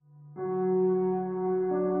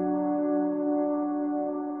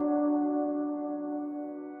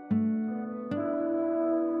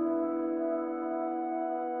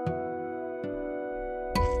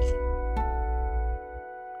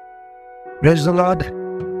Praise the lord.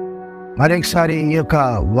 మరొకసారి ఈ యొక్క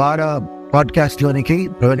వార పాడ్కాస్ట్లోనికి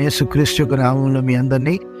ప్రభువైన యేసుక్రీస్తు యొక్క నామములో మీ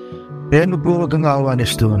అందరినీ ప్రేమపూర్వకంగా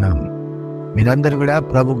ఆహ్వానిస్తూ ఉన్నాం. మీరందరూ కూడా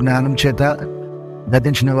ప్రభు జ్ఞానం చేత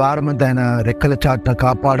గతించిన వారమంతా ఆయన రెక్కల చాటున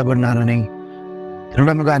కాపాడబడినారని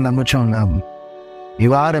దృఢముగా నమ్ముచూ ఉన్నాం. ఈ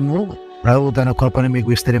వారము ప్రభు తన కృపను మీకు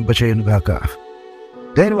విస్తరింపచేయును గాక.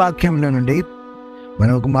 దేని వాక్యంలో నుండి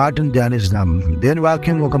మనం ఒక మాటను ధ్యానిస్తాం. దేని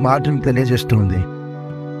వాక్యం ఒక మాటను తెలియజేస్తుంది.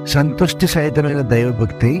 సంతుష్టి సహితమైన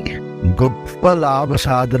దైవభక్తి గొప్ప లాభ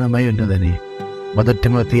సాధనమై ఉన్నదని 1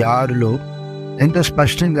 తిమోతి 6లో ఎంతో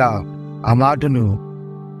స్పష్టంగా ఆ మాటను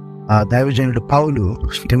ఆ దైవజనుడు పౌలు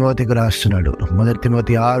తిమోతికి రాస్తున్నాడు. 1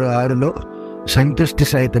 తిమోతి 6:6లో సంతుష్టి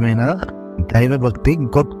సహితమైన దైవభక్తి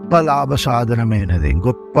గొప్ప లాభ సాధనమైనది,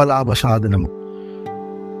 గొప్ప లాభ సాధనము.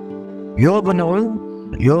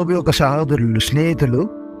 యోబు యొక్క సహోదరులు, స్నేహితులు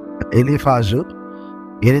ఎలీఫాజు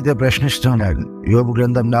ఏదైతే ప్రశ్నిస్తున్నాడు, యోబు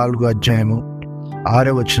గ్రంథం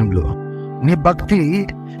 4:6 నీ భక్తి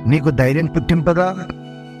నీకు ధైర్యం పుట్టింపదా?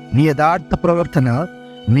 నీ యథార్థ ప్రవర్తన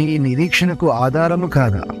నీ నిరీక్షణకు ఆధారము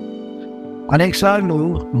కాదా? అనేకసార్లు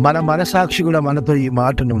మన మనసాక్షి కూడా మనతో ఈ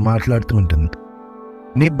మాటను మాట్లాడుతూ ఉంటుంది.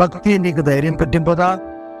 నీ భక్తి నీకు ధైర్యం పుట్టింపదా?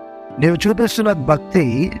 నీవు చూపిస్తున్న భక్తి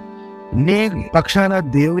నీ పక్షాన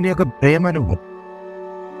దేవుని యొక్క ప్రేమను,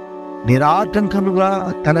 నిరాటంకముగా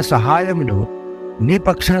తన సహాయమును నీ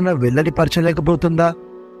పక్షాన వెల్లడిపరచలేకపోతుందా?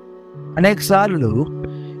 అనేక సార్లు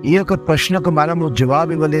ఈ యొక్క ప్రశ్నకు మనము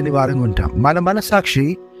జవాబు ఇవ్వలేని వారంగా ఉంటాం. మన మనసాక్షి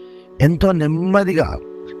ఎంతో నెమ్మదిగా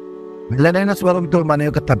వెళ్ళనైన స్వరంతో మన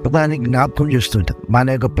యొక్క తప్పదాన్ని జ్ఞాపకం చేస్తుంటాం. మన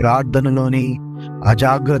యొక్క ప్రార్థనలోని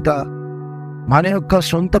అజాగ్రత్త, మన యొక్క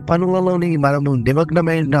సొంత పనులలోని మనము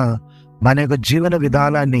నిమగ్నమైన మన యొక్క జీవన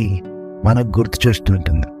విధానాన్ని మనకు గుర్తు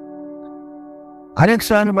చేస్తుంటుంది.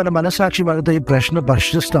 అనేకసార్లు మన మనసాక్షి మనతో ఈ ప్రశ్న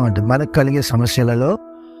ప్రశ్నిస్తూ ఉంటుంది. మనకు కలిగే సమస్యలలో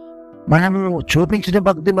మనము చూపించిన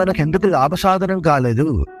భక్తి మనకు ఎందుకు లాభసాధనం కాలేదు?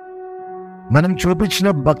 మనం చూపించిన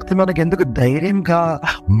భక్తి మనకు ఎందుకు ధైర్యంగా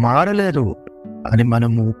మారలేదు అని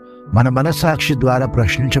మనము మన మనసాక్షి ద్వారా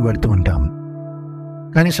ప్రశ్నించబడుతూ ఉంటాం.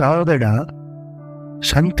 కానీ సహోదరుడా,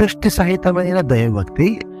 సంతుష్టి సహితమైన దైవభక్తి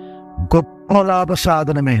గొప్ప లాభ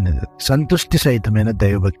సాధనమైనది. సంతుష్టి సహితమైన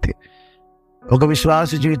దైవభక్తి ఒక విశ్వాస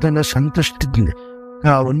జీవితంలో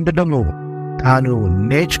సంతుష్టిగా ఉండటము తాను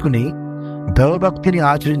నేర్చుకుని దైవభక్తిని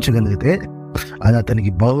ఆచరించగలిగితే అది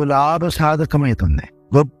అతనికి బహులాభ సాధకమవుతుంది,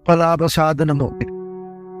 గొప్ప లాభ సాధనము.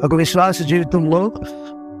 ఒక విశ్వాస జీవితంలో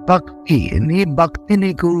నీ భక్తి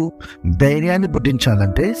నీకు ధైర్యాన్ని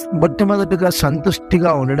పుట్టించాలంటే మొట్టమొదటిగా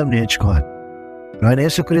సంతుష్టిగా ఉండడం నేర్చుకోవాలి.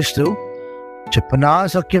 యేసుక్రీస్తు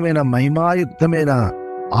చెప్పనాశక్యమైన మహిమాయుక్తమైన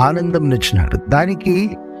ఆనందం ఇచ్చినాడు. దానికి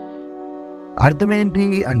అర్థమేంటి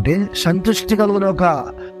అంటే సంతృష్టి కలిగిన ఒక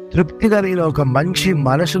తృప్తి కలిగిన ఒక మంచి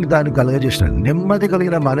మనసును దాన్ని కలుగజేస్తున్నాడు. నెమ్మది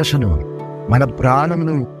కలిగిన మనసును, మన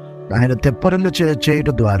ప్రాణమును ఆయన తెప్పరలు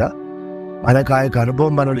చేయటం ద్వారా మనకు ఆ యొక్క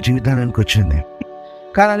అనుభవం మన జీవితానికి వచ్చింది.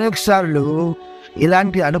 కానీ అనేక సార్లు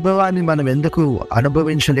ఇలాంటి అనుభవాన్ని మనం ఎందుకు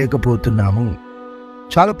అనుభవించలేకపోతున్నాము?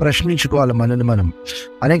 చాలా ప్రశ్నించుకోవాలి మనల్ని మనం.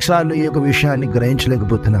 అనేక సార్లు ఈ యొక్క విషయాన్ని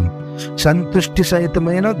గ్రహించలేకపోతున్నాం. సంతుష్టి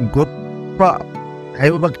సహితమైన గొప్ప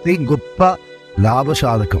దైవభక్తి గొప్ప లాభ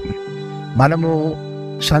సాధకం. మనము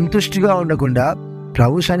సంతుష్టిగా ఉండకుండా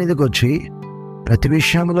ప్రభు సన్నిధికి వచ్చి ప్రతి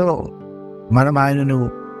విషయంలో మనం ఆయనను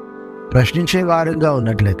ప్రశ్నించే వారంగా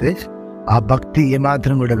ఉన్నట్లయితే ఆ భక్తి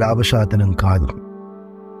ఏమాత్రం కూడా లాభసాధనం కాదు.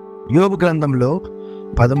 యోబు గ్రంథంలో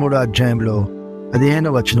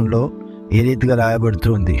 13:15 ఏ రీతిగా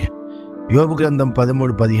రాయబడుతుంది? యోబు గ్రంథం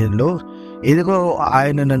 13:15 ఇదిగో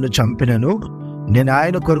ఆయన నన్ను చంపినను, నేను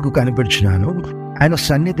ఆయన కొరకు కనిపెట్టినాను, ఆయన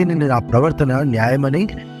సన్నిధిని నా ప్రవర్తన న్యాయమని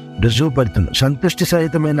రుజువుపడుతున్నాను. సంతుష్టి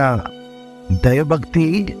సహితమైన దైవభక్తి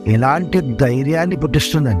ఎలాంటి ధైర్యాన్ని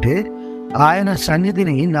పుట్టిస్తుందంటే ఆయన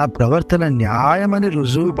సన్నిధిని నా ప్రవర్తన న్యాయమని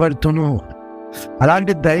రుజువుపడుతును.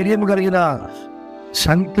 అలాంటి ధైర్యం కలిగిన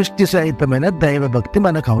సంతుష్టి సహితమైన దైవభక్తి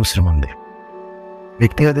మనకు అవసరం ఉంది.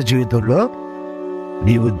 వ్యక్తిగత జీవితంలో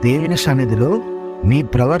నీవు దేవుని సన్నిధిలో నీ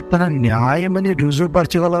ప్రవర్తన న్యాయమని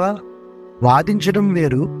రుజువుపరచగలవా? వాదించడం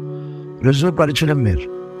వేరు, రుజువుపరచడం వేరు.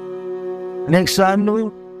 నెక్స్ట్ సార్లు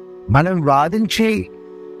మనం వాదించి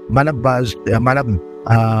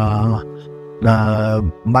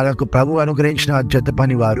మనకు ప్రభు అనుగ్రహించిన జత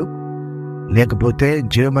పని వారు, లేకపోతే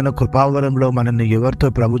జీవన కృపావరంలో మనల్ని ఎవరితో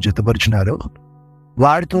ప్రభు జతపరిచినారో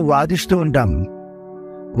వాడితో వాదిస్తూ ఉంటాం.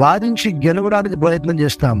 వాదించి గెలవడానికి ప్రయత్నం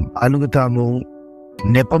చేస్తాం, అలుగుతాము,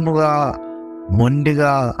 నెపముగా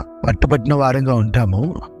మొండిగా పట్టుబట్టిన వారంగా ఉంటాము.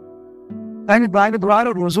 కానీ దాని ద్వారా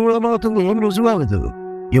రుజువు ఏమవుతుంది? ఏం రుజువు అవ్వదు.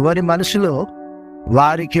 ఎవరి మనసులో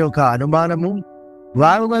వారికి ఒక అనుమానము,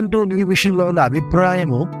 వారంటూ నీ విషయంలో ఉన్న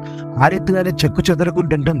అభిప్రాయము ఆ రీతిగానే చెక్కు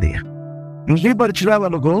చెదరకుంటుంటుంది. రుజువుపరిచినావు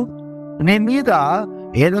అనుకో, నీ మీద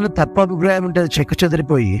ఏదైనా తప్పు అభిప్రాయం ఉంటే అది చెక్కు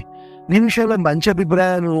చెదిరిపోయి నీ విషయంలో మంచి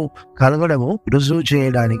అభిప్రాయం కలగడము రుజువు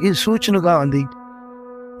చేయడానికి సూచనగా ఉంది.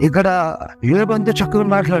 ఇక్కడ యోబంతో చక్కగా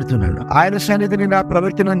మాట్లాడుతున్నాడు. ఆయన సన్నిధిని నా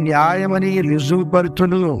ప్రవర్తన న్యాయమని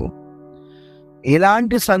రుజువుపరుతును.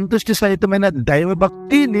 ఇలాంటి సంతుష్టి సహితమైన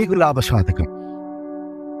దైవభక్తి నీకు లాభసాధకం.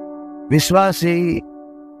 విశ్వాసి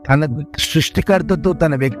తన సృష్టికర్తతో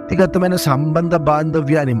తన వ్యక్తిగతమైన సంబంధ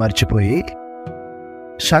బాంధవ్యాన్ని మర్చిపోయి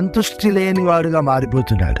సంతుష్టి లేని వాడుగా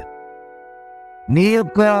మారిపోతున్నాడు. నీ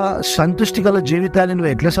యొక్క సంతుష్టి గల జీవితాన్ని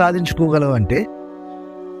నువ్వు ఎట్లా సాధించుకోగలవు అంటే,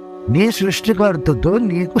 నీ సృష్టికర్తతో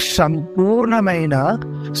నీకు సంపూర్ణమైన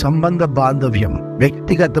సంబంధ బాంధవ్యం,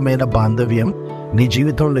 వ్యక్తిగతమైన బాంధవ్యం నీ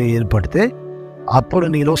జీవితంలో ఏర్పడితే అప్పుడు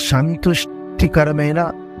నీలో సంతుష్టికరమైన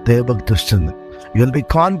దైవభక్తి వస్తుంది. You will be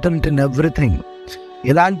content in everything.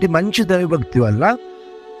 ఇలాంటి మంచి దైవభక్తి వల్ల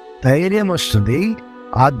ధైర్యం వస్తుంది.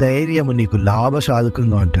 ఆ ధైర్యము నీకు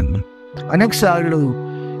లాభసాధకంగా ఉంటుంది. అనేకసార్లు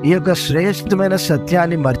ఈ యొక్క శ్రేష్టమైన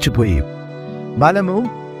సత్యాన్ని మర్చిపోయి మనము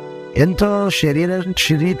ఎంతో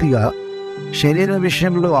శరీర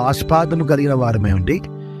విషయంలో ఆస్పాదము కలిగిన వారమే ఉండి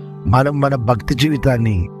మనం మన భక్తి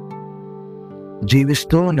జీవితాన్ని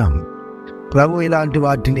జీవిస్తూ ఉన్నాం. ప్రభు ఇలాంటి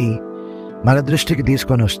వాటిని మన దృష్టికి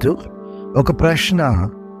తీసుకొని వస్తూ ఒక ప్రశ్న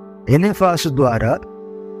ఎలీఫాజు ద్వారా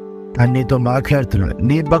నీతో మాట్లాడుతున్నాడు.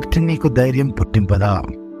 నీ భక్తి నీకు ధైర్యం పుట్టింపదా?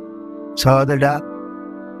 సోదరుడా,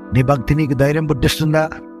 నీ భక్తి నీకు ధైర్యం పుట్టిస్తుందా?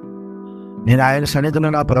 నేను ఆయన సన్నిధిలో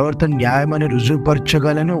నా ప్రవర్తన న్యాయమని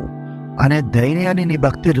రుజువుపరచగలను అనే ధైర్యాన్ని నీ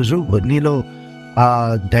భక్తి నీలో ఆ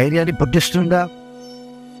ధైర్యాన్ని పుట్టిస్తుందా?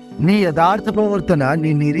 నీ యథార్థ ప్రవర్తన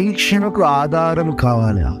నీ నిరీక్షణకు ఆధారం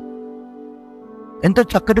కావాలా? ఎంత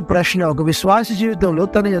చక్కటి ప్రశ్న. ఒక విశ్వాస జీవితంలో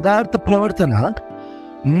తన యథార్థ ప్రవర్తన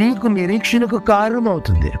నీకు నిరీక్షణకు కారణం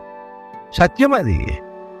అవుతుంది. సత్యం అది.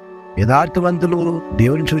 యథార్థవంతులు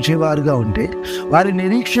దేవుని చూచేవారుగా ఉంటే వారి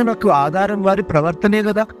నిరీక్షణకు ఆధారం వారి ప్రవర్తనే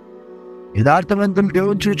కదా. యథార్థవంతులు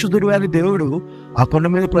దేవుని చూచుదురు అని దేవుడు ఆ కొండ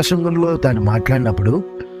మీద ప్రసంగంలో తాను మాట్లాడినప్పుడు,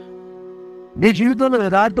 నీ జీవితంలో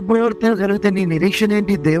యథార్థ ప్రవర్తన కలిగితే నీ నిరీక్షణ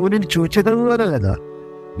ఏంటి? దేవుని చూచెదవు అని కదా.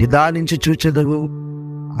 నిదానించి చూచెదవు,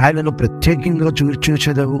 ఆయనను ప్రత్యేకంగా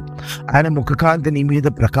చూచెదవు, ఆయన ముఖకాంతి నీ మీద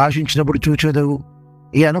ప్రకాశించినప్పుడు చూచెదవు.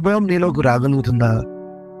 ఈ అనుభవం నీలోకి రాగలుగుతుందా?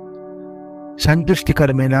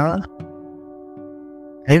 సంతుష్టికరమైన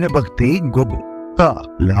అయిన భక్తి గొప్ప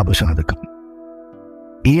లాభసాధకం.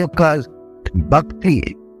 ఈ యొక్క భక్తి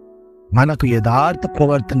మనకు యథార్థ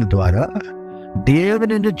ప్రవర్తన ద్వారా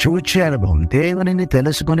దేవునిని చూచే అనుభవం, దేవునిని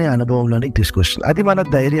తెలుసుకునే అనుభవంలోనికి తీసుకొస్తుంది. అది మన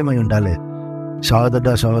ధైర్యమై ఉండాలి.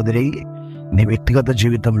 సహోదరుడా, సహోదరి, నీ వ్యక్తిగత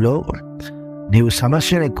జీవితంలో నీవు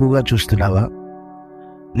సమస్యను ఎక్కువగా చూస్తున్నావా?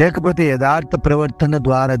 లేకపోతే యథార్థ ప్రవర్తన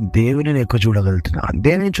ద్వారా దేవుని ఎక్కువ చూడగలుగుతున్నా?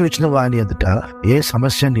 దేవుని చూసిన వాని ఎదుట ఏ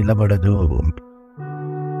సమస్య నిలబడదు.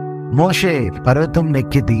 మోషే పర్వతం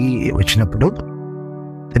నెక్కి దిగి వచ్చినప్పుడు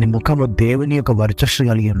తన ముఖము దేవుని యొక్క వర్చస్సు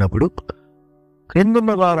కలిగి ఉన్నప్పుడు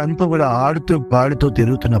క్రిందున్న వారంతా కూడా ఆడుతూ పాడుతూ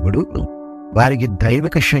తిరుగుతున్నప్పుడు వారికి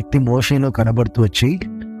దైవిక శక్తి మోషేలో కనబడుతూ వచ్చి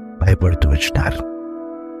భయపడుతూ వచ్చినారు.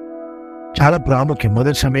 చాలా ప్రాముఖ్యం.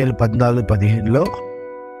 1 సమూయేలు 14:15లో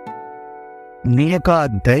నీ యొక్క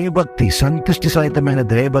దైవభక్తి, సంతుష్టి సహితమైన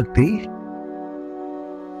దైవభక్తి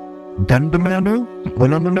దండులోను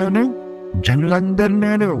పొలములోను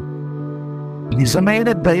జనులందరిలోనూ నిజమైన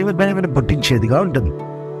దైవాన్ని పుట్టించేదిగా ఉంటుంది.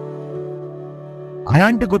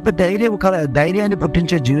 అలాంటి గొప్ప ధైర్యాన్ని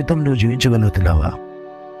పుట్టించే జీవితం నువ్వు జీవించగలుగుతున్నావా?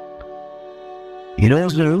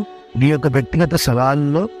 ఈరోజు నీ యొక్క వ్యక్తిగత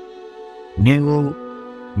సవాళ్ళలో నీవు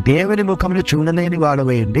దేవుని ముఖమును చూడలేని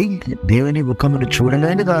వాడవేయండి, దేవుని ముఖమును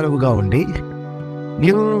చూడలేని వాడవుగా ఉండి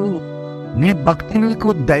నీవు నీ భక్తి నీకు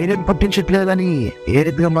ధైర్యం పట్టించట్లేదని ఏ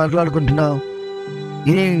రీతిగా మాట్లాడుకుంటున్నావు?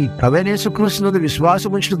 ఈ ప్రవేశకృష్ణుడు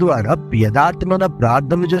విశ్వాసం ఉంచడం ద్వారా, యథార్థమైన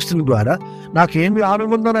ప్రార్థనలు చేస్తున్న ద్వారా నాకేమి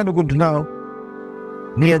ఆనందం ఉందని అనుకుంటున్నావు?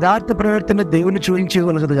 నీ యథార్థ ప్రవర్తన దేవుని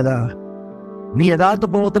చూపించగలగదు కదా. నీ యథార్థ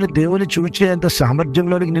ప్రవర్తన దేవుని చూపించేంత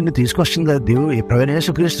సామర్థ్యంలోనికి నిన్ను తీసుకొస్తుంది కదా.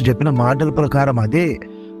 ప్రవేశకృష్ణుడు చెప్పిన మాటల ప్రకారం అదే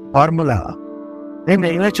ఫార్ములా నేను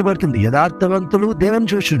నెరవేర్చబడుతుంది. యథార్థవంతులు దేవుని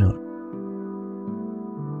చూచును.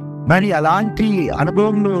 మరి అలాంటి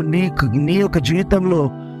అనుభవంలో నీ యొక్క జీవితంలో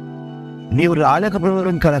నీవు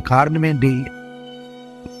రాలేకపోవడం కదా కారణం ఏంటి?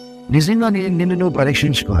 నిజంగా నిన్ను నువ్వు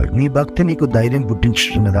పరీక్షించుకోవాలి. నీ భక్తి నీకు ధైర్యం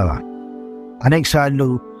పుట్టించుతున్నదా? అనేకసార్లు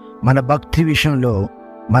మన భక్తి విషయంలో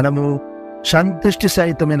మనము సంతుష్టి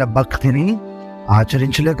సహితమైన భక్తిని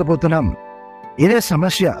ఆచరించలేకపోతున్నాం. ఇదే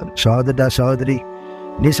సమస్య. సోదరుడా, సోదరి,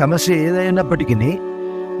 నీ సమస్య ఏదైనప్పటికీ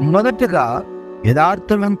మొదటగా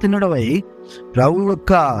యథార్థవంతుడవై ప్రభు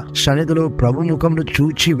యొక్క సన్నిధిలో ప్రభు ముఖంను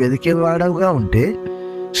చూచి వెతికేవాడవుగా ఉంటే,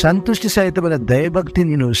 సంతుష్టి సహితమైన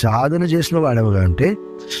దైవభక్తిని నువ్వు సాధన చేసిన వాడవుగా ఉంటే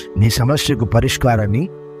నీ సమస్యకు పరిష్కారాన్ని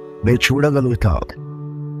మీరు చూడగలుగుతావు.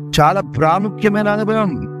 చాలా ప్రాముఖ్యమైన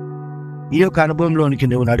అనుభవం. ఈ యొక్క అనుభవంలోనికి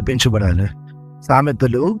నువ్వు నడిపించబడాలి.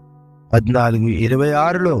 సామెతలు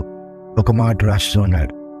 14:26 ఒక మాట రాస్తూ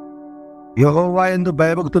ఉన్నాడు, యెహోవా యందు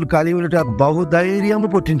భయభక్తులు కలిగి ఉండుట బహుధైర్యము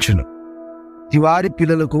పుట్టించును, వారి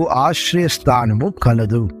పిల్లలకు ఆశ్రయ స్థానము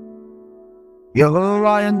కలదు.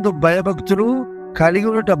 యెహోవా యందు భయభక్తులు కలిగి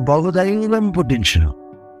ఉండుట బహుధైర్యం పుట్టించును.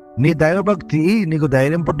 నీ దైవభక్తి నీకు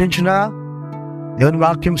ధైర్యం పుట్టించునా? దేవుని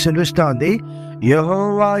వాక్యం సెలవిస్తా ఉంది,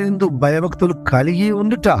 యెహోవా యందు భయభక్తులు కలిగి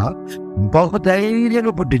ఉండుట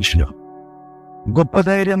బహుధైర్యము పుట్టించును. గొప్ప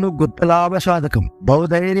ధైర్యము గొప్ప లాభసాధకం,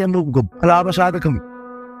 బహుధైర్యము గొప్ప లాభసాధకం.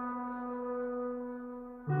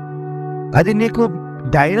 అది నీకు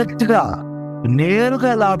డైరెక్ట్గా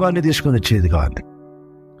నేరుగా లాభాన్ని తీసుకొని వచ్చేది కాదు.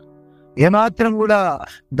 ఏమాత్రం కూడా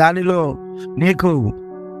దానిలో నీకు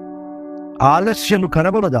ఆలస్యం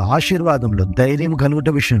కనబడదు. ఆశీర్వాదంలో ధైర్యం కలుగుట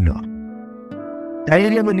విషయంలో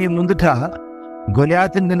ధైర్యము నీ ముందుట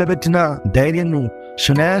గొలియాతుని నిలబెట్టిన ధైర్యము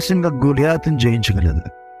సునాయాసంగా గొలియాతుని జయించగలదు.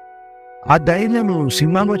 ఆ ధైర్యము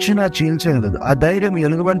సింహం వచ్చినా చీల్చగలదు. ఆ ధైర్యం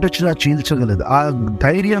ఎలుగుబంటి వచ్చినా చీల్చగలదు. ఆ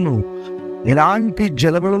ధైర్యము ఎలాంటి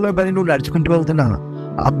జలబలలో బలి నువ్వు నడుచుకుంటూ వెళ్తున్నా,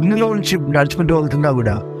 అగ్నిలో నుంచి నడుచుకుంటూ వెళ్తున్నా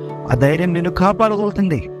కూడా ఆ ధైర్యం నిన్ను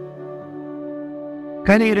కాపాడగలుగుతుంది.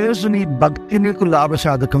 కానీ ఈరోజు నీ భక్తి నీకు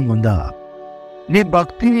లాభసాధకంగా ఉందా? నీ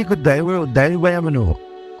భక్తి నీకు దైవభయమును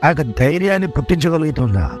ఆ యొక్క ధైర్యాన్ని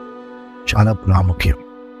పుట్టించగలుగుతుందా? చాలా ప్రాముఖ్యం.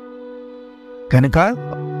 కనుక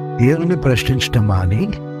దేవుని ప్రశ్నించటం అని,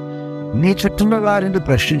 నీ చుట్టూ వారిని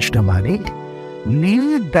ప్రశ్నించటం అని, నీ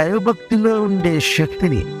దైవభక్తిలో ఉండే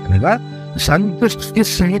శక్తిని అనగా సంతృష్టి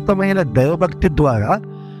సహితమైన దైవభక్తి ద్వారా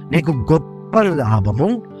నీకు గొప్ప లాభము,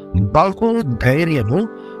 బహు ధైర్యము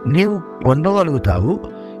నీవు పొందగలుగుతావు.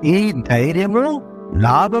 ఈ ధైర్యము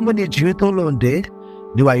లాభము నీ జీవితంలో ఉంటే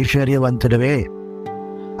నువ్వు ఐశ్వర్యవంతుడవే.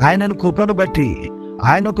 ఆయన కృపను బట్టి,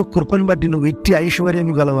 ఆయన ఒక కృపను బట్టి నువ్వు ఇట్టి ఐశ్వర్యం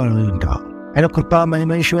గలవాడు ఉంటావు. ఆయన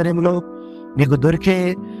కృపామహిమ ఐశ్వర్యంలో నీకు దొరికే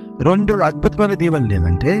 2 అద్భుతమైన దీవెనలు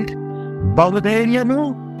ఏమంటే బహుధైర్యము,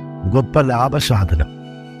 గొప్ప లాభ సాధన.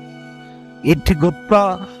 ఇట్టి గొప్ప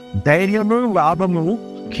ధైర్యము, లాభము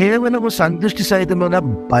కేవలము సంతృష్టి సహితమైన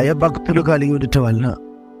భయభక్తులు కలిగి ఉండటం వలన,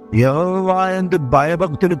 యెహోవా యందు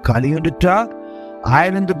భయభక్తులు కలిగి ఉండుట,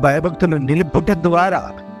 ఆయనందు భయభక్తులు నిలుపుట ద్వారా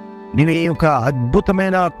నీవు ఈ యొక్క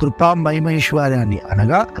అద్భుతమైన కృపా మహిమైశ్వర్యాన్ని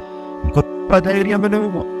అనగా గొప్ప ధైర్యమును,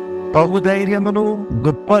 బహుధైర్యమును,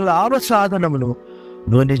 గొప్ప లాభ సాధనమును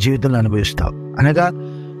నువ్వు నీ జీవితంలో అనుభవిస్తావు. అనగా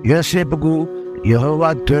యోసేపుకు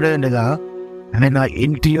యెహోవా తోడైనగా ఆయన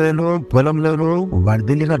ఇంటిలోనూ పొలంలోనూ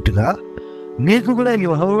వర్ధిల్లినట్టుగా నీకు కూడా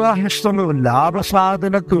యెహోవా హస్తము లాభ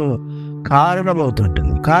సాధనకు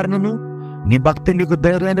కారణమవుతుంటుంది. కారణము నీ భక్తి నీకు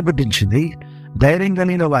ధైర్యాన్ని పుట్టించింది. ధైర్యం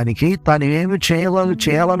కలిగిన వానికి తాను ఏమి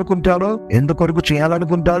చేయాలనుకుంటాడో, ఎందుకొరకు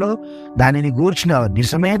చేయాలనుకుంటాడో దానిని గూర్చిన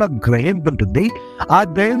నిజమైన గ్రహింపు ఉంటుంది. ఆ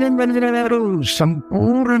ధైర్యం కలిగిన వారు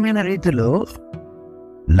సంపూర్ణమైన రీతిలో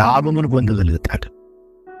లాభమును పొందగలుగుతాడు.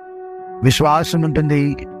 విశ్వాసం ఉంటుంది,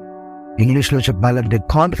 ఇంగ్లీష్లో చెప్పాలంటే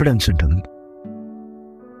కాన్ఫిడెన్స్ ఉంటుంది.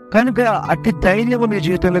 కనుక అట్టి ధైర్యము నీ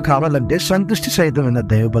జీవితంలో కావాలంటే సంతృష్టి సహితమైన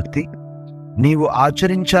దైవభక్తి నీవు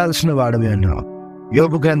ఆచరించాల్సిన వాడవి అన్నావు.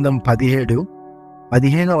 యోబు గ్రంథం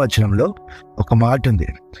 17:15 వచనంలో ఒక మాట ఉంది,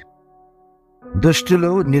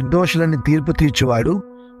 దుష్టులు నిర్దోషులని తీర్పు తీర్చువాడు,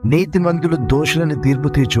 నీతిమంతులు దోషులని తీర్పు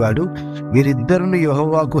తీర్చువాడు, వీరిద్దరును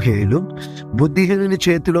యెహోవాకు హేయులు. బుద్ధిహీనుని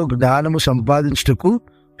చేతిలో జ్ఞానము సంపాదించుటకు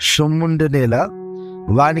సొమ్ముండనేలా,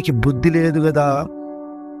 వానికి బుద్ధి లేదు కదా.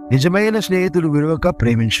 నిజమైన స్నేహితుడు విలువక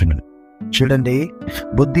ప్రేమించును. చూడండి,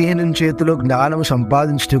 బుద్ధిహీనుని చేతిలో జ్ఞానము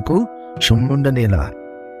సంపాదించుటకు సొమ్ముండనేలా.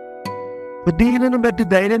 బుద్ధిహీనుని బట్టి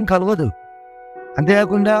ధైర్యం కలగదు.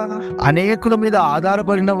 అంతేకాకుండా అనేకుల మీద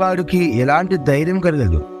ఆధారపడిన వాడికి ఎలాంటి ధైర్యం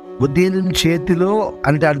కలగదు. బుద్ధిహీనుని చేతిలో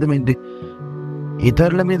అంటే అర్థం ఏంటి?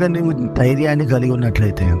 ఇతరుల మీద నువ్వు ధైర్యాన్ని కలిగి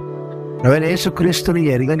ఉన్నట్లయితే, యేసుక్రీస్తుని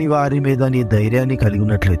ఎరగని వారి మీద నీ ధైర్యాన్ని కలిగి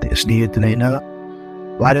ఉన్నట్లయితే, స్నేహితులైనా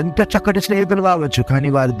వారెంత చక్కటి స్నేహితులు కావచ్చు, కానీ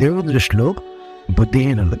వారి దేవుని దృష్టిలో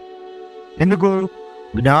బుద్ధిహీనులు. ఎందుకు?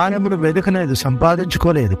 జ్ఞానమును వెదకలేదు,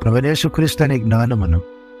 సంపాదించుకోలేదు యేసుక్రీస్తు అనే జ్ఞానమును.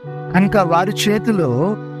 కనుక వారి చేతిలో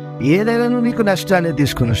ఏదైనా నీకు నష్టాన్ని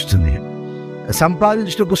తీసుకొని వస్తుంది.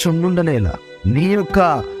 సంపాదించుటకు సొమ్ముండనేలా నీ యొక్క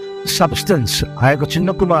సబ్స్టెన్స్, ఆ యొక్క చిన్న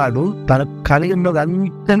కుమారుడు తన కలిగి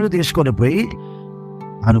అంతను తీసుకొని పోయి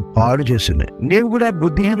అను పాడు చేస్తుంది. నీవు కూడా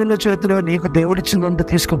బుద్ధిహీనుల చేతిలో నీకు దేవుడిచ్చినంత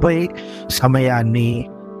తీసుకుపోయి సమయాన్ని,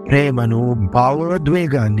 ప్రేమను,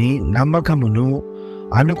 భావోద్వేగాన్ని, నమ్మకమును,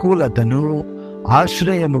 అనుకూలతను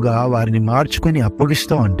ఆశ్రయముగా వారిని మార్చుకొని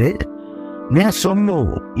అప్పగిస్తావు అంటే నీ సొమ్ము,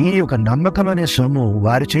 ఈ యొక్క నమ్మకం అనే సొమ్ము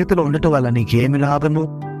వారి చేతిలో ఉండటం వల్ల నీకేమి లాభము?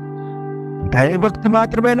 దైవభక్తి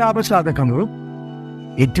మాత్రమే లాభసాధకము.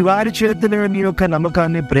 ఇటువారి చేతిలో నీ యొక్క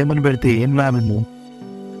నమ్మకాన్ని, ప్రేమను పెడితే ఏం లాభము?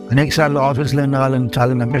 అనేకసార్లు ఆఫీస్లో ఉన్న వాళ్ళని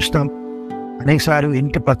చాలా నమ్మిస్తాం, అనేకసార్లు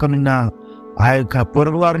ఇంటి పక్కనున్న ఆ యొక్క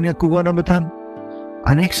పొరుగు వారిని ఎక్కువగా నమ్ముతాం,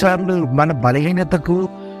 అనేకసార్లు మన బలహీనతకు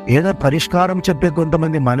ఏదో పరిష్కారం చెప్పే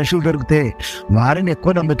కొంతమంది మనుషులు దొరికితే వారిని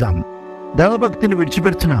ఎక్కువ నమ్ముతాం. దైవభక్తిని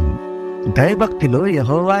విడిచిపెడుతున్నాం. దైవభక్తిలో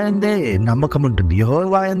యెహోవా యందే నమ్మకం ఉంటుంది,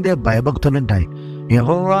 యెహోవా యందే భయభక్తులు ఉంటాయి,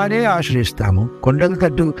 యెహోవానే ఆశ్రయిస్తాము. కొండల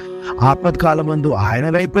తట్టు ఆపత్కాలం ముందు ఆయన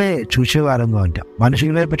వైపే చూసేవారంగా ఉంటాం,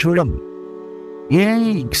 మనుషుల వైపు చూడం. ఏ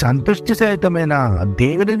సంతృష్టి సహితమైన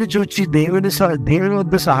దేవుడిని చూచి దేవుని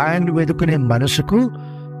వద్ద సహాయాన్ని వెతుకునే మనసుకు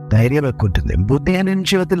ధైర్యం ఎక్కువ ఉంటుంది. బుద్ధి అనే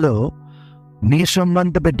చేతిలో నీ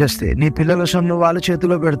సొమ్మంతా పెట్టేస్తే, నీ పిల్లల సొమ్ము వాళ్ళ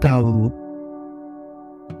చేతిలో పెడతావు,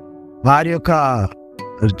 వారి యొక్క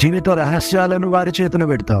జీవిత రహస్యాలను వారి చేతిలో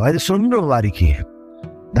పెడతావు. అది సొమ్ము వారికి,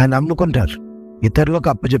 దాన్ని అమ్ముకుంటారు, ఇతరులకు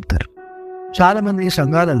అప్పచెప్తారు. చాలా మంది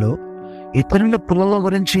సంఘాలలో ఇతరుల పిల్లల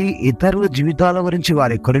గురించి, ఇతరుల జీవితాల గురించి,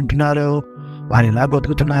 వారు ఎక్కడుంటున్నారో, వారు ఎలా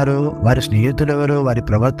బతుకుతున్నారో, వారి స్నేహితులు ఎవరో, వారి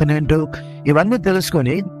ప్రవర్తన ఏంటో ఇవన్నీ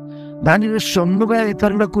తెలుసుకొని దానిని సొమ్ముగా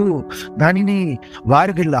ఇతరులకు, దానిని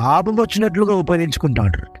వారికి లాభం వచ్చినట్లుగా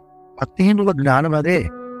ఉపయోగించుకుంటాడు. భక్తిహీనుల జ్ఞానం అదే.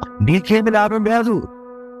 నీకేమి లాభం లేదు,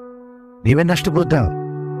 నీవే నష్టపోతావు.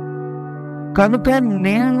 కనుక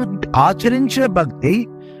నేను ఆచరించే భక్తి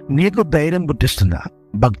నీకు ధైర్యం పుట్టిస్తుందా?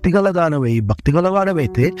 భక్తి గల దానవై, భక్తి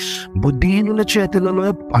గలవాడవైతే బుద్ధిహీనుల చేతులలో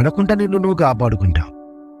పడకుండా నువ్వు కాపాడుకుంటావు.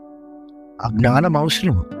 ఆ జ్ఞానం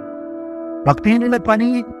అవసరం. భక్తిహీనుల పని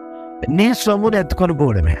నీ సొమ్మును ఎత్తుకొని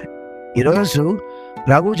పోవడమే. ఈరోజు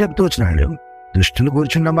ప్రభు చెప్తూ వచ్చినాడు, దుష్టులు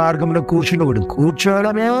కూర్చున్న మార్గంలో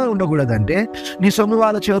కూర్చోవడమే ఉండకూడదంటే నీ సొమ్ము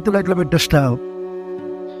వాళ్ళ చేతులు ఎట్లా పెట్టేస్తావు?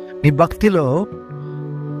 నీ భక్తిలో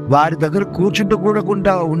వారి దగ్గర కూర్చుంటూ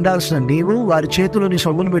కూడకుండా ఉండాల్సిన నీవు వారి చేతిలో నీ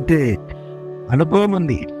సొమ్మును పెట్టే అనుభవం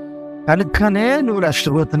ఉంది. కనుకనే నువ్వు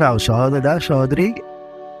నష్టపోతున్నావు. సోదరా, సోదరి,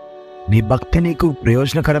 నీ భక్తి నీకు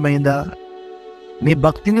ప్రయోజనకరమైందా? నీ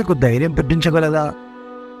భక్తి నీకు ధైర్యం పుట్టించగలదా?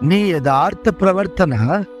 నీ యథార్థ ప్రవర్తన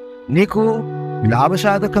నీకు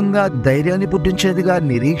లాభసాధకంగా, ధైర్యాన్ని పుట్టించేదిగా,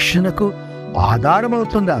 నిరీక్షణకు ఆధారం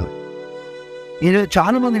అవుతుందా? ఈరోజు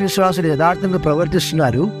చాలా మంది విశ్వాసులు యథార్థంగా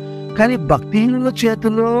ప్రవర్తిస్తున్నారు, కానీ భక్తిహీనుల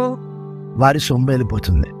చేతుల్లో వారి సొమ్ము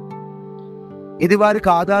వెళ్ళిపోతుంది. ఇది వారికి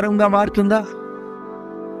ఆధారంగా మారుతుందా?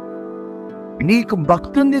 నీకు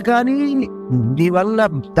భక్తి ఉంది, కానీ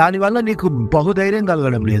దానివల్ల నీకు బహుధైర్యం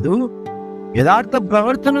కలగడం లేదు. యథార్థ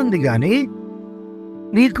ప్రవర్తన ఉంది, కానీ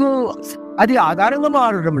నీకు అది ఆధారంగా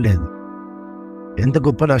మారడం లేదు. ఎంత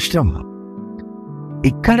గొప్ప నష్టం!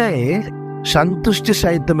 ఇక్కడే సంతుష్టి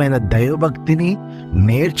సహితమైన దైవభక్తిని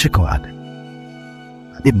నేర్చుకోవాలి.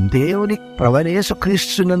 అది దేవుని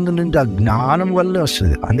యేసుక్రీస్తునందు నుండి ఆ జ్ఞానం వల్లే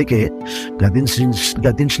వస్తుంది. అందుకే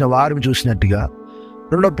గతించిన వారు చూసినట్టుగా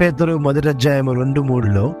 2 పేతురు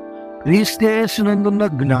 1:2-3 క్రీస్తునందున్న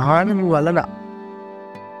జ్ఞానం వలన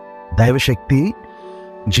దైవశక్తి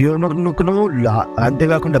జీవమును,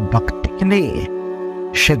 అంతేకాకుండా భక్తిని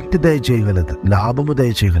శక్తి దయచేయగలదు, లాభము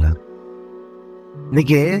దయచేయగలదు.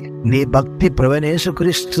 నీకే నీ భక్తి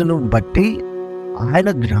యేసుక్రీస్తును బట్టి, ఆయన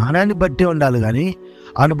జ్ఞానాన్ని బట్టి ఉండాలి, కానీ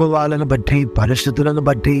అనుభవాలను బట్టి, పరిస్థితులను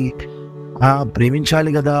బట్టి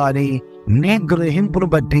ప్రేమించాలి కదా అని నీ గ్రహింపును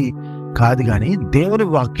బట్టి కాదు. కానీ దేవుని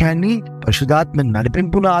వాక్యాన్ని, పరిశుద్ధాత్మ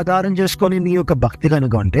నడిపింపును ఆధారం చేసుకొని నీ యొక్క భక్తి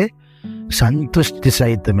కనుక ఉంటే సంతుష్టి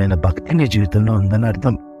సహితమైన భక్తి నీ జీవితంలో ఉందని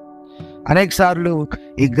అర్థం. అనేక సార్లు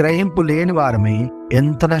ఈ గ్రహింపు లేని వారమై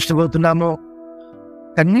ఎంత నష్టపోతున్నామో,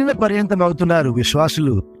 కన్నీళ్ళ పర్యంతం అవుతున్నారు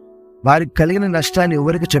విశ్వాసులు. వారికి కలిగిన నష్టాన్ని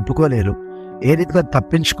ఎవరికి చెప్పుకోలేరు, ఏ రీతిగా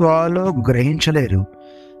తప్పించుకోవాలో గ్రహించలేరు.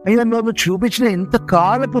 అయినా మేము చూపించిన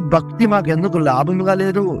ఇంతకాలపు భక్తి మాకెందుకు లాభంగా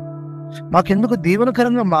లేదు, మాకెందుకు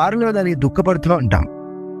దీవెనకరంగా మారలేదని దుఃఖపడుతూ ఉంటాం.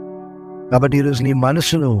 కాబట్టి ఈరోజు నీ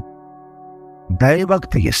మనసును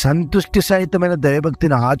దైవభక్తికి, సంతుష్టి సహితమైన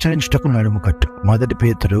దైవభక్తిని ఆచరించటకు నడుము కట్టు. 1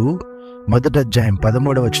 పేతురు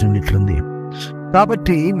 1:13 ఇట్లుంది,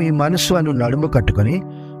 కాబట్టి మీ మనసు అను నడుము కట్టుకొని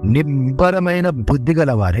నిబ్బరమైన బుద్ధి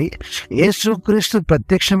గలవారై యేసుక్రీస్తు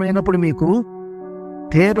ప్రత్యక్షమైనప్పుడు మీకు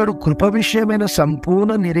దేవుడు కృప విషయమైన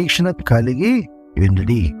సంపూర్ణ నిరీక్షణ కలిగి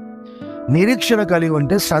ఉండుడి. నిరీక్షణ కలిగి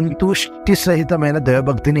ఉంటే సంతుష్టి సహితమైన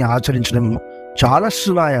దైవభక్తిని ఆచరించడం చాలా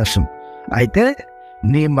సునాయాసం. అయితే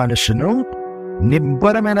నీ మనసును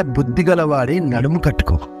నిబ్బరమైన బుద్ధి గలవాడి నడుము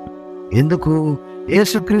కట్టుకో. ఎందుకు?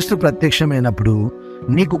 యేసుక్రీస్తు ప్రత్యక్షమైనప్పుడు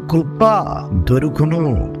నీకు కృప దొరుకును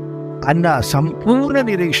అన్న సంపూర్ణ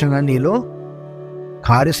నిరీక్షణ నీలో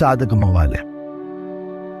కార్యసాధకం అవ్వాలి.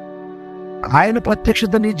 ఆయన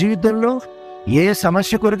ప్రత్యక్షత నీ జీవితంలో ఏ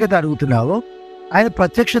సమస్య కొరకైతే అడుగుతున్నావో, ఆయన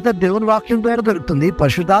ప్రత్యక్షత దేవుని వాక్యం ద్వారా దొరుకుతుంది,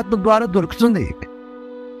 పరిశుద్ధాత్మ ద్వారా దొరుకుతుంది.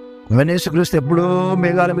 యేసుక్రీస్తు ఎప్పుడో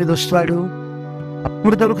మేఘాల మీద వస్తాడు,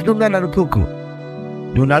 అప్పుడు దొరుకుతుందని అనుకోకు.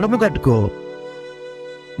 నువ్వు నడుము కట్టుకో,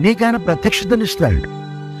 నీకైనా ప్రత్యక్షతనిస్తాడు.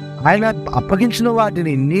 ఆయన అప్పగించిన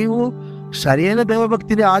వాటిని నీవు సరైన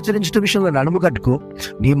దైవభక్తిని ఆచరించడం విషయంలో నడుము కట్టుకో,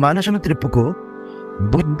 నీ మనసును త్రిప్పుకో,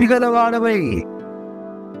 బుద్ధి గలవాడవై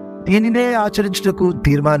దీనినే ఆచరించుటకు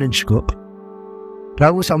తీర్మానించుకో.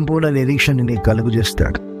 ప్రభు సంపూర్ణ నిరీక్షణ నీకు కలుగు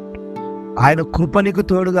చేస్తాడు. ఆయన కృప నీకు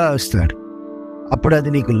తోడుగా వస్తాడు. అప్పుడు అది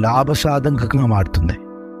నీకు లాభసాధకంగా మారుతుంది.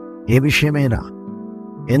 ఏ విషయమైనా,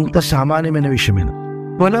 ఎంత సామాన్యమైన విషయమైనా.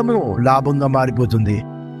 పొలము లాభంగా మారిపోతుంది,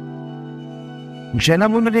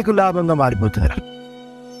 జనమును నీకు లాభంగా మారిపోతారు.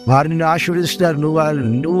 వారిని ఆశీర్వదిస్తారు,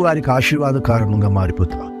 నువ్వు వారికి ఆశీర్వాద కారణంగా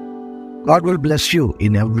మారిపోతావు. God will bless you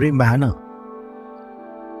in every manner.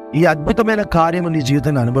 ఈ అద్భుతమైన కార్యము నీ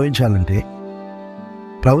జీవితాన్ని అనుభవించాలంటే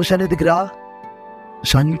ప్రభు సన్నిధికి రా.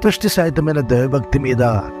 సంతుష్టి సహితమైన దైవభక్తి మీద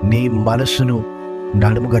నీ మనస్సును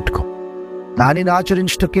నడుము కట్టుకో. దానిని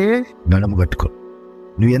ఆచరించుటకే నడుము కట్టుకో.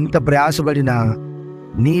 నువ్వు ఎంత ప్రయాసపడినా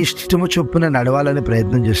నీ ఇష్టము చొప్పున నడవాలని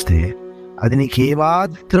ప్రయత్నం చేస్తే అది నీకు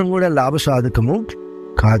ఏమాత్రం కూడా లాభసాధకము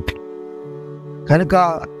కాదు. కనుక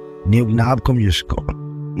నీవు జ్ఞాపకం చేసుకో,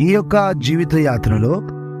 ఈ యొక్క జీవిత యాత్రలో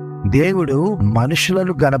దేవుడు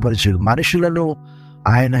మనుషులను గణపరచడు, మనుషులను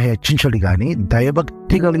ఆయన హెచ్చించడు, కానీ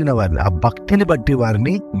దైవభక్తి కలిగిన వారిని, ఆ భక్తిని బట్టి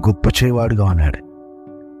వారిని గొప్ప చేయవాడుగా ఉన్నాడు.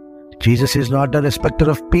 Jesus is not a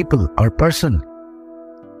respecter of people or person.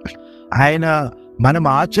 ఆయన మనం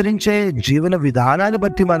ఆచరించే జీవన విధానాన్ని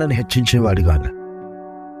బట్టి మనల్ని హెచ్చించేవాడు కాదు.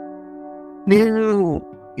 నేను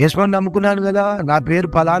యేసుని నమ్ముకున్నాను కదా, నా పేరు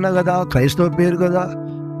ఫలానా కదా, క్రైస్తవ పేరు కదా,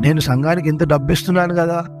 నేను సంఘానికి ఇంత డబ్బు ఇస్తున్నాను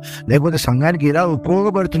కదా, లేకపోతే సంఘానికి ఇలా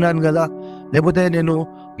ఉపయోగపడుతున్నాను కదా, లేకపోతే నేను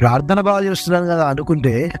ప్రార్థన బాగా చేస్తున్నాను కదా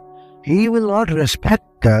అనుకుంటే, he will not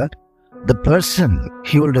respect the person,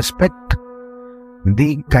 he will respect the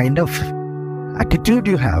kind of attitude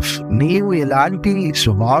you have. నీవు ఎలాంటి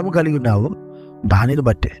స్వభావం కలిగి ఉన్నావో దానిని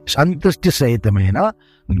బట్టే సంతుష్టి సహితమైన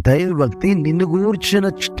దైవభక్తి నిన్ను గూర్చిన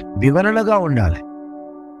వివరణగా ఉండాలి.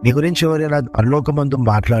 నీ గురించి ఎవరైనా పరలోకమందు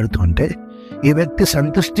మాట్లాడుతుంటే ఈ వ్యక్తి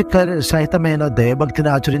సంతుష్టి సహితమైన దైవభక్తిని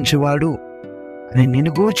ఆచరించేవాడు అని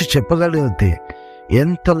నిన్ను గూర్చి చెప్పగలిగితే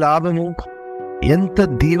ఎంత లాభము, ఎంత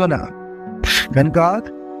దీవెన. కనుక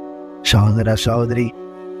సహోదర సహోదరి,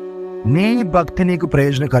 నీ భక్తి నీకు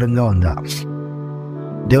ప్రయోజనకరంగా ఉందా?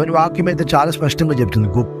 దేవుని వాక్యం అయితే చాలా స్పష్టంగా చెప్తుంది,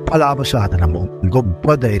 గొప్ప లాభ సాధనము,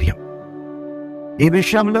 గొప్ప ధైర్యం. ఈ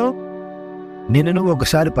విషయంలో నిన్ను నువ్వు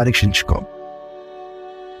ఒకసారి పరీక్షించుకో.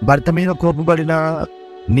 భర్త మీద కోపపడిన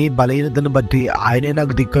నీ బలహీనతను బట్టి ఆయనే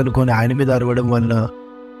నాకు దిక్కు అనుకొని ఆయన మీద అరవడం వలన,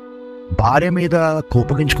 భార్య మీద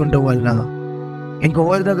కోపగించుకోవడం వలన,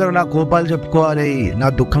 ఇంకొకరి దగ్గర నా కోపాలు చెప్పుకోవాలి, నా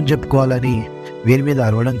దుఃఖం చెప్పుకోవాలని వీరి మీద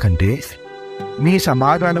అరవడం కంటే, మీ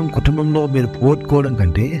సమాధానం కుటుంబంలో మీరు పోగొట్టుకోవడం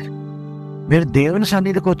కంటే, మీరు దేవుని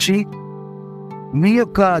సన్నిధికి వచ్చి మీ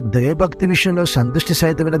యొక్క దైవభక్తి విషయంలో సంతుష్టి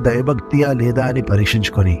సహితమైన దైవభక్తియా లేదా అని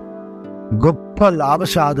పరీక్షించుకొని గొప్ప లాభ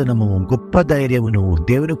సాధనము, గొప్ప ధైర్యమును,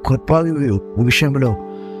 దేవుని కృప విషయంలో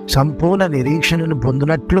సంపూర్ణ నిరీక్షణను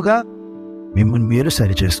పొందినట్లుగా మిమ్మల్ని మీరు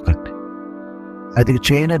సరిచేసుకోండి. అది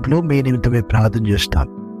చేయనట్లు మీ నిమిత్తమే ప్రార్థన చేస్తాం.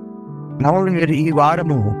 మీరు ఈ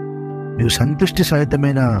వారము నువ్వు సంతుష్టి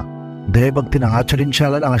సహితమైన దైవభక్తిని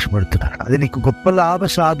ఆచరించాలని ఆశపడుతున్నాడు. అది నీకు గొప్ప లాభ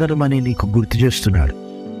సాధనం అని నీకు గుర్తు చేస్తున్నాడు,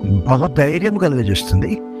 బహుధైర్యం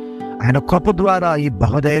కలుగజేస్తుంది. ఆయన కృప ద్వారా ఈ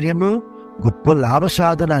బహుధైర్యము గొప్ప లాభ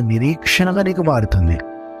సాధన నిరీక్షణగా నీకు మారుతుంది.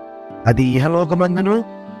 అది ఇహలోకమందును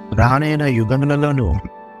రానైన యుగములలోను.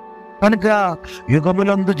 కనుక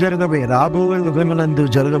యుగములందు జరగబోయే, రాబోయే యుగములందు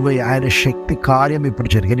జరగబోయే ఆయన శక్తి కార్యం ఇప్పుడు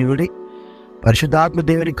జరిగినవిడి, పరిశుద్ధాత్మ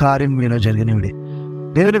దేవుని కార్యం మీలో జరిగినవిడి,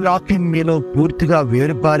 దేవుని వాక్యం మీలో పూర్తిగా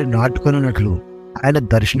వేరుపారి నాటుకున్నట్లు, ఆయన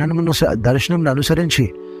దర్శనం అనుసరించి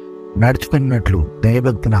నడుచుకున్నట్లు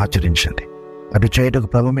దైవభక్తిని ఆచరించండి. అటు చేయటకు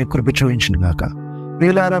ప్రభు మీ కృప చూపించింది గాక.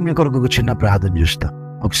 వీళ్ళారా మీ కొరకు ఒక చిన్న ప్రార్థన చేస్తాం.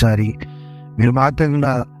 ఒకసారి మీరు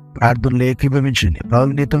మాత్రంగా ప్రార్థనలు ఏకీభవించండి.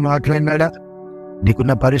 ప్రభు నీతో మాట్లాడినాడా?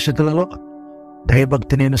 నీకున్న పరిస్థితులలో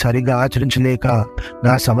దైవభక్తి నేను సరిగా ఆచరించలేక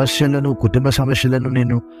నా సమస్యలను, కుటుంబ సమస్యలను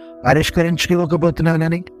నేను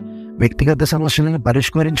పరిష్కరించుకోకపోతున్నానని, వ్యక్తిగత సమస్యలను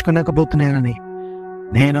పరిష్కరించుకోలేకపోతున్నానని,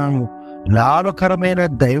 నేను లాభకరమైన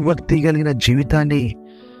దైవభక్తి కలిగిన జీవితాన్ని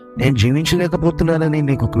నేను జీవించలేకపోతున్నానని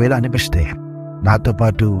నీకు ఒకవేళ అనిపిస్తే నాతో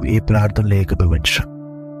పాటు ఈ ప్రార్థనలు ఏకీభవించు.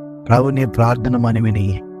 ప్రభు నీ ప్రార్థన మనవిని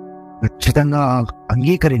ఖచ్చితంగా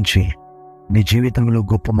అంగీకరించి నీ జీవితంలో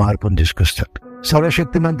గొప్ప మార్పును తీసుకొస్తాడు.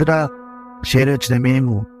 సర్వశక్తిమంతుడా, చేరొచ్చిన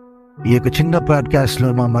మేము ఈ యొక్క చిన్న పాడ్కాస్ట్లో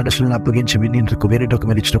మా మనసులను అప్పగించి వినేందుకు వేరేటొక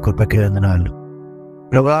మెరిచిన కృపకి వందనాలు.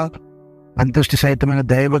 ప్రభా, సంతుష్టి సహితమైన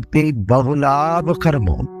దైవభక్తి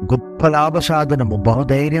బహులాభకరము, గొప్ప లాభ సాధనము,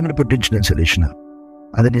 బహుధైర్యమును పుట్టించిన సెలసిన,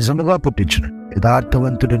 అది నిజముగా పుట్టించిన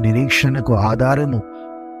యథార్థవంతుడి నిరీక్షణకు ఆధారము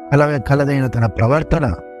కలదైన తన ప్రవర్తన,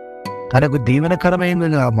 తనకు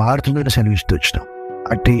దీవెనకరమైనగా మారుతుందని సెలవిస్తూ వచ్చినాం.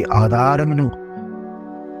 అట్టి ఆధారమును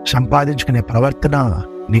సంపాదించుకునే ప్రవర్తన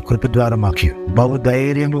నీ కృప ద్వారా మాకు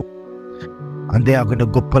బహుధైర్యము, అంతేకాకుండా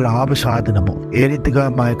గొప్ప లాభ సాధనము. ఏ రీతిగా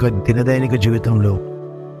మా యొక్క దినదైనిక జీవితంలో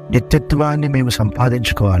నిత్యత్వాన్ని మేము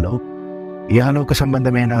సంపాదించుకోవాలో, ఇహలోక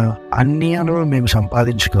సంబంధమైన అన్యాను మేము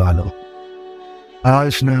సంపాదించుకోవాలో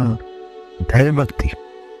కావాల్సిన దైవభక్తి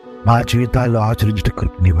మా జీవితాల్లో ఆచరించడం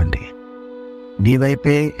కృపనివ్వండి. నీ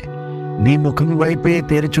వైపే, నీ ముఖం వైపే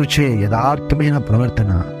తెరిచూచే యథార్థమైన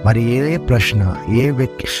ప్రవర్తన. మరి ఏ ప్రశ్న, ఏ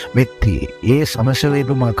వ్యక్తి, ఏ సమస్య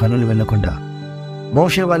వైపు మా కనులు వెళ్లకుండా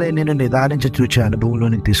మోషే వలె నేను నిదానించి చూచే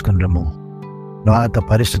అనుభవంలోనికి తీసుకుని రమ్ము. నాత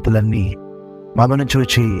పరిస్థితులన్నీ మమ్మల్ని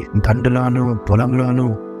చూచి దండులోను, పొలంలోను,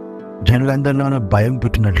 జనులందరిలోనూ భయం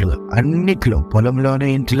పుట్టినట్లుగా, అన్నిట్లో పొలంలోనూ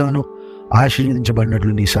ఇంటిలోనూ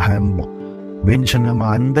ఆశీర్వదించబడినట్లు నీ సహాయం వెంచున్న మా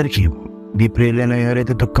అందరికీ, నీ ప్రియులను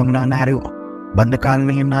ఎవరైతే దుఃఖంలో ఉన్నారో,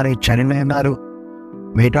 బంధకాలను ఉన్నారో, చనిలో ఉన్నారో,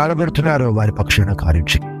 వేటాడబడుతున్నారో వారి పక్షాన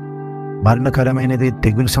కార్యించి, మరణకరమైనది,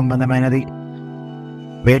 తెగులు సంబంధమైనది,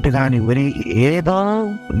 వేటగాని ఉరి ఏదో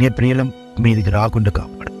నీ ప్రియులం మీదికి రాకుండా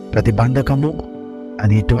కాపాడు. ప్రతి బంధకము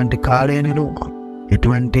అది ఎటువంటి కాళేనను,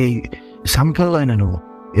 ఎటువంటి సంఖ్యలైనను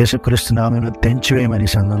యేసుక్రీస్తు నామమున తెంచివేయమని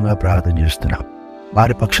సంఘంగా ప్రార్థన చేస్తున్నాం.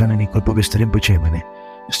 వారి పక్షాన నీ కృప విస్తరింపు చేయమని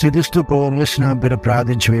స్థితిస్తూ పోవలసిన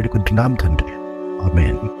ప్రార్థించి వేడుకుంటున్నాం తండ్రి.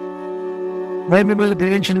 ఆమేన్. మరి మిమ్మల్ని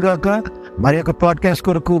దీవించిన గాక. మరి యొక్క పాడ్కాస్ట్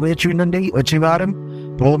కొరకు వేచి ఉండండి. వచ్చే వారం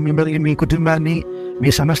మిమ్మల్ని, మీ కుటుంబాన్ని, మీ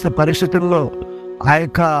సమస్త పరిస్థితుల్లో ఆ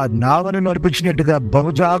యొక్క నావను నడిపించినట్టుగా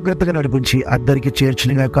బహుజాగ్రత్తగా నడిపించి అందరికి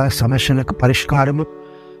చేర్చిన గాక. సమస్యలకు పరిష్కారము,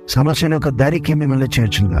 సమస్యల యొక్క దరికి మిమ్మల్ని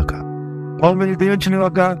చేర్చిన గాక. మిమ్మల్ని దీవించిన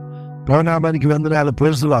గాక. ప్రభునామానికి వందనాలు.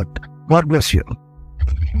 Praise the Lord. God bless you.